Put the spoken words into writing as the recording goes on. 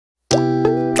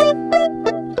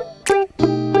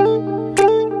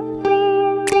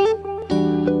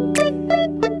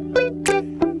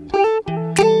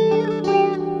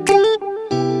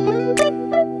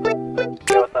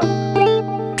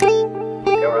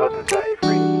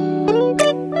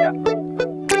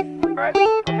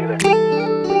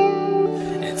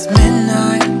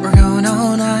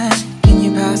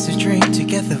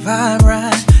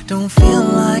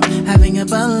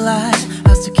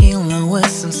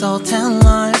salt and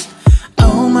lime.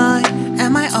 Oh my,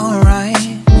 am I alright?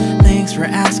 Thanks for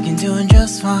asking, doing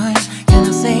just fine. Can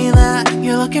I say that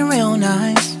you're looking real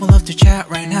nice? We'll love to chat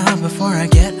right now before I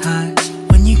get high.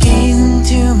 When you gaze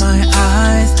into my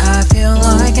eyes, I feel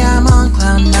like I'm on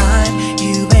cloud nine.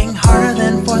 You bang harder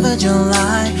than 4th of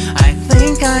July. I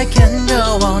think I can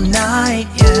go all night,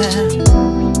 yeah.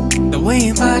 The way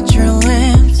you bite your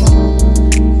lips,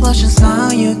 blush and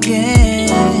smile you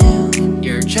give,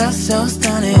 you're just so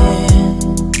stunning.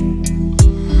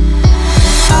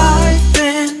 I've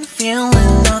been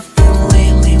feeling nothing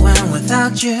lately when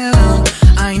without you.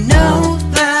 I know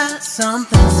that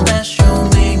something special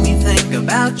made me think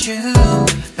about you.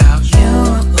 About you,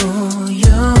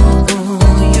 you,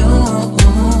 you.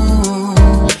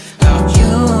 About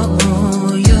you,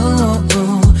 you,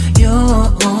 you.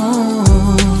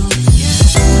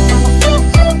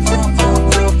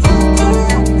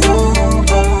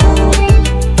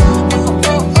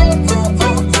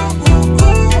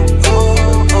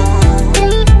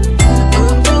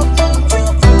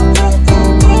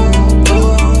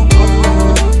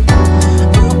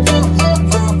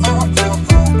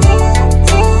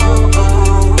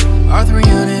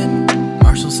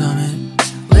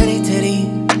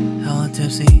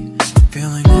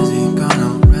 Feeling dizzy, gone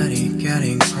already,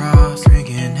 getting cross,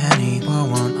 drinking Henny, pour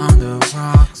one on the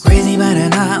rocks. Crazy but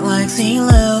not like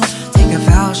CeeLo. Take a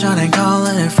foul shot and call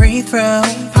it a free throw.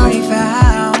 Party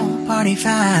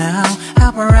foul,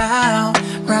 help her out,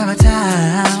 grab a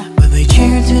towel. But they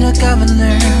cheered to the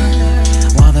governor,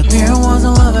 while the beer was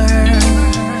a lover.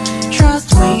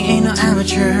 Trust we ain't no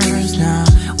amateurs, nah,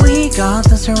 we got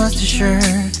this, so rest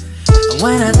assured.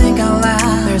 When I think out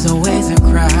loud, there's always a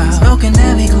crowd, smoking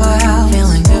heavy cloud,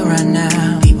 feeling good right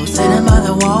now. People sitting by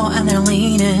the wall and they're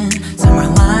leaning, some are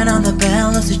lying on the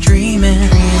bed, lucid dreaming.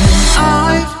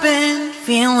 I've been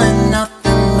feeling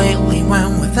nothing lately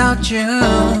when without you.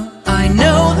 I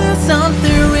know that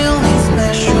something really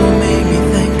special made me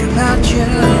think about you,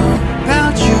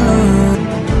 about you.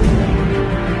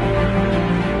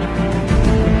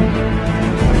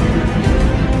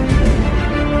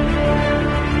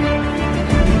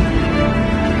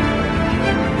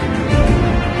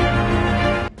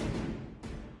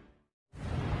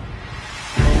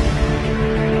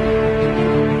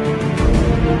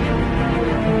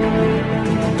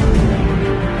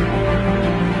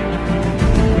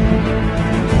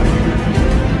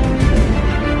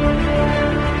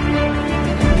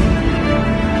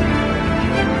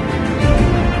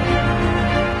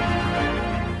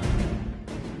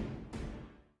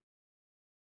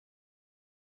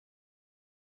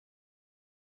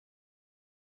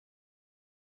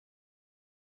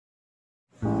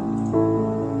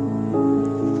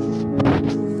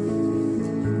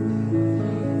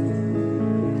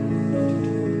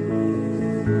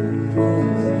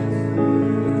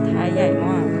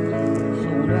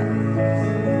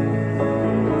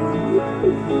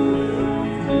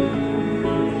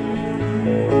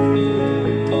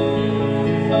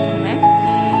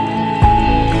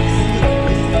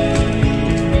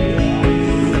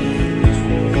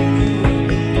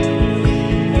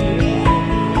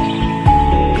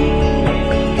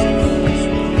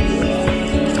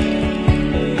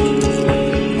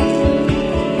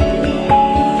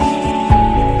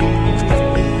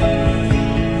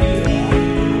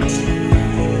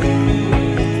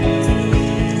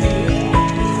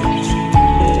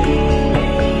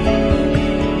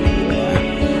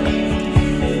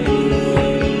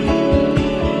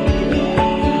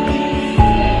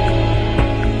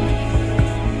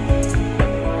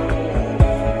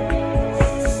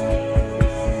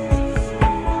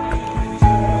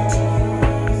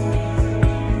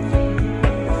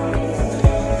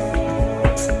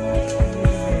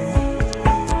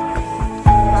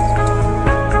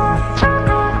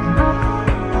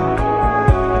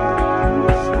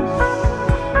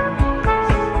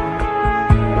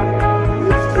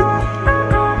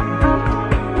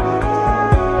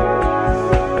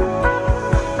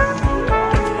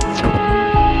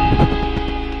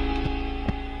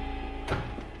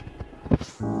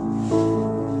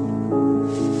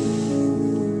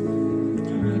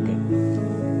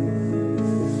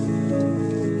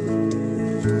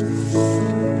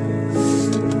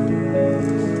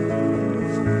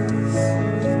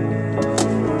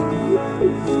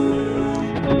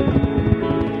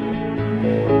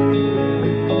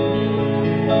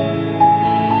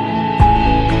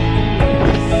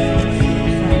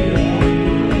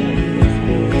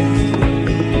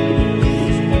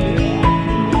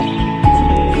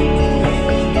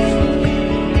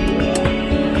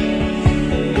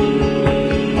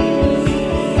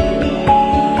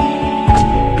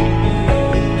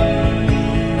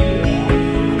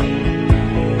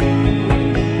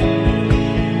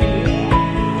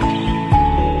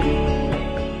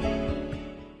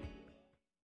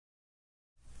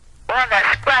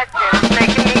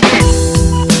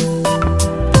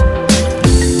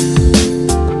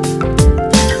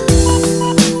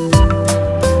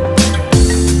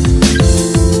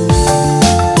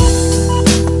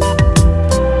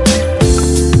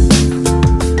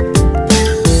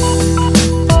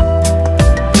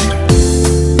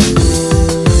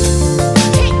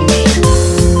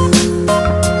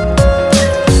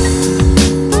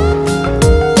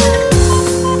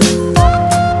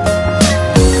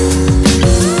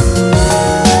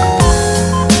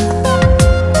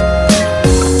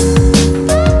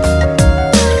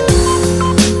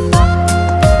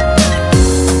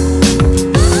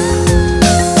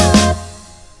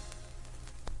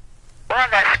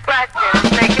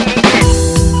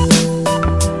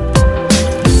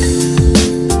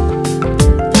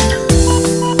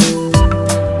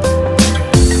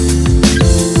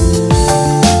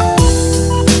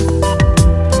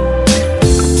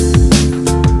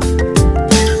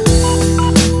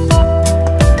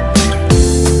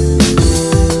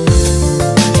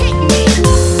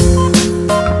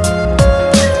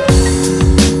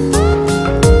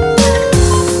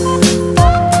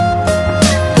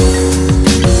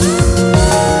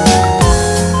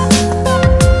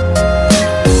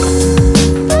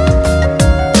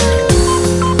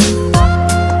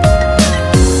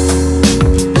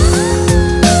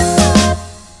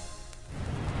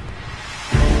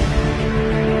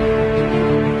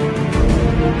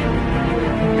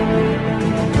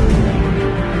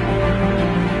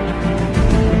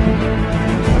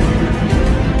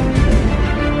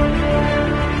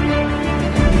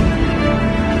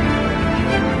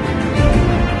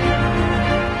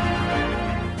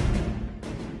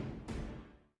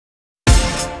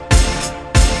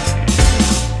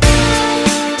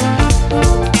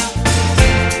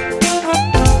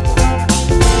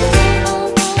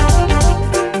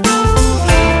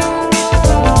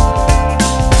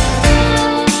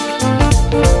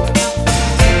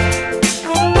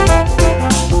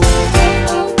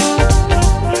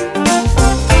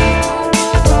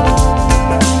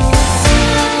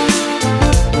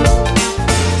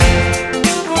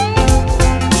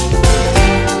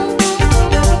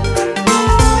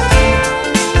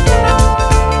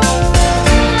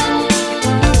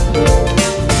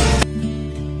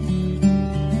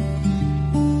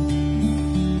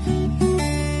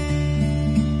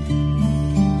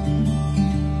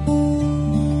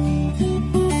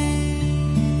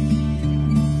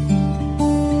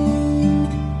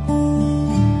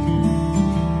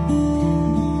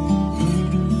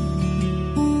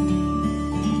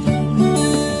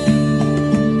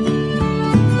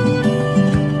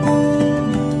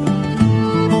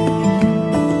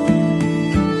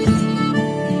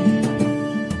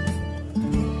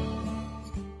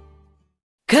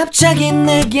 갑자기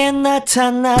내게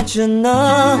나타나준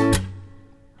너,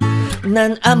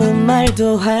 난 아무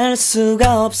말도 할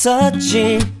수가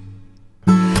없었지.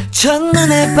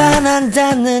 첫눈에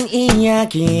반한다는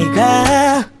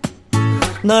이야기가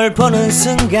널 보는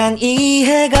순간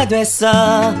이해가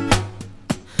됐어.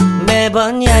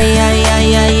 매번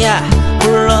야야야야야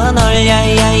불러 널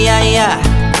야야야야,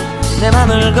 내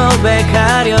맘을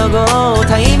고백하려고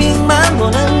타이밍만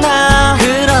보는 나.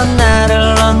 그런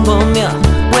나를 넌 보며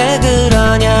왜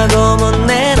그러냐고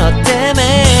묻네. 너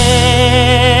때문에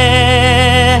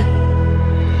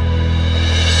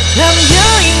I'm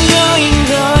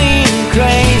going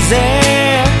crazy.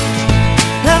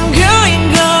 I'm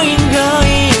going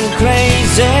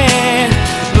crazy.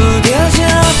 무뎌져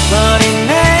버린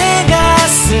내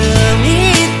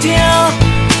가슴이 뛰어.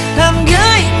 I'm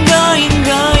going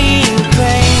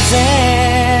crazy,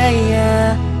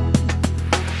 yeah.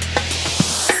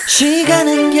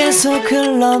 시간은 계속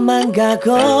흘러만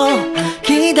가고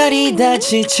기다리다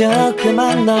지쳐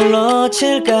그만 널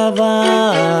놓칠까봐.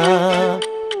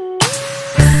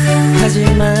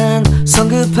 하지만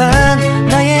성급한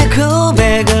나의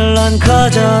고백을 넌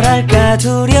거절할까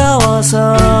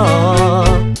두려워서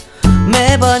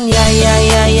매번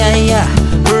야야야야야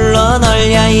불러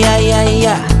널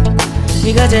야야야야.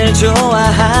 네가 제일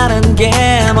좋아하는 게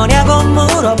뭐냐고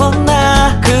물어본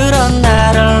나. 그런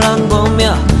나를 넌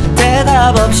보며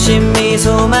대답 없이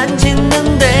미소만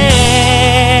짓는데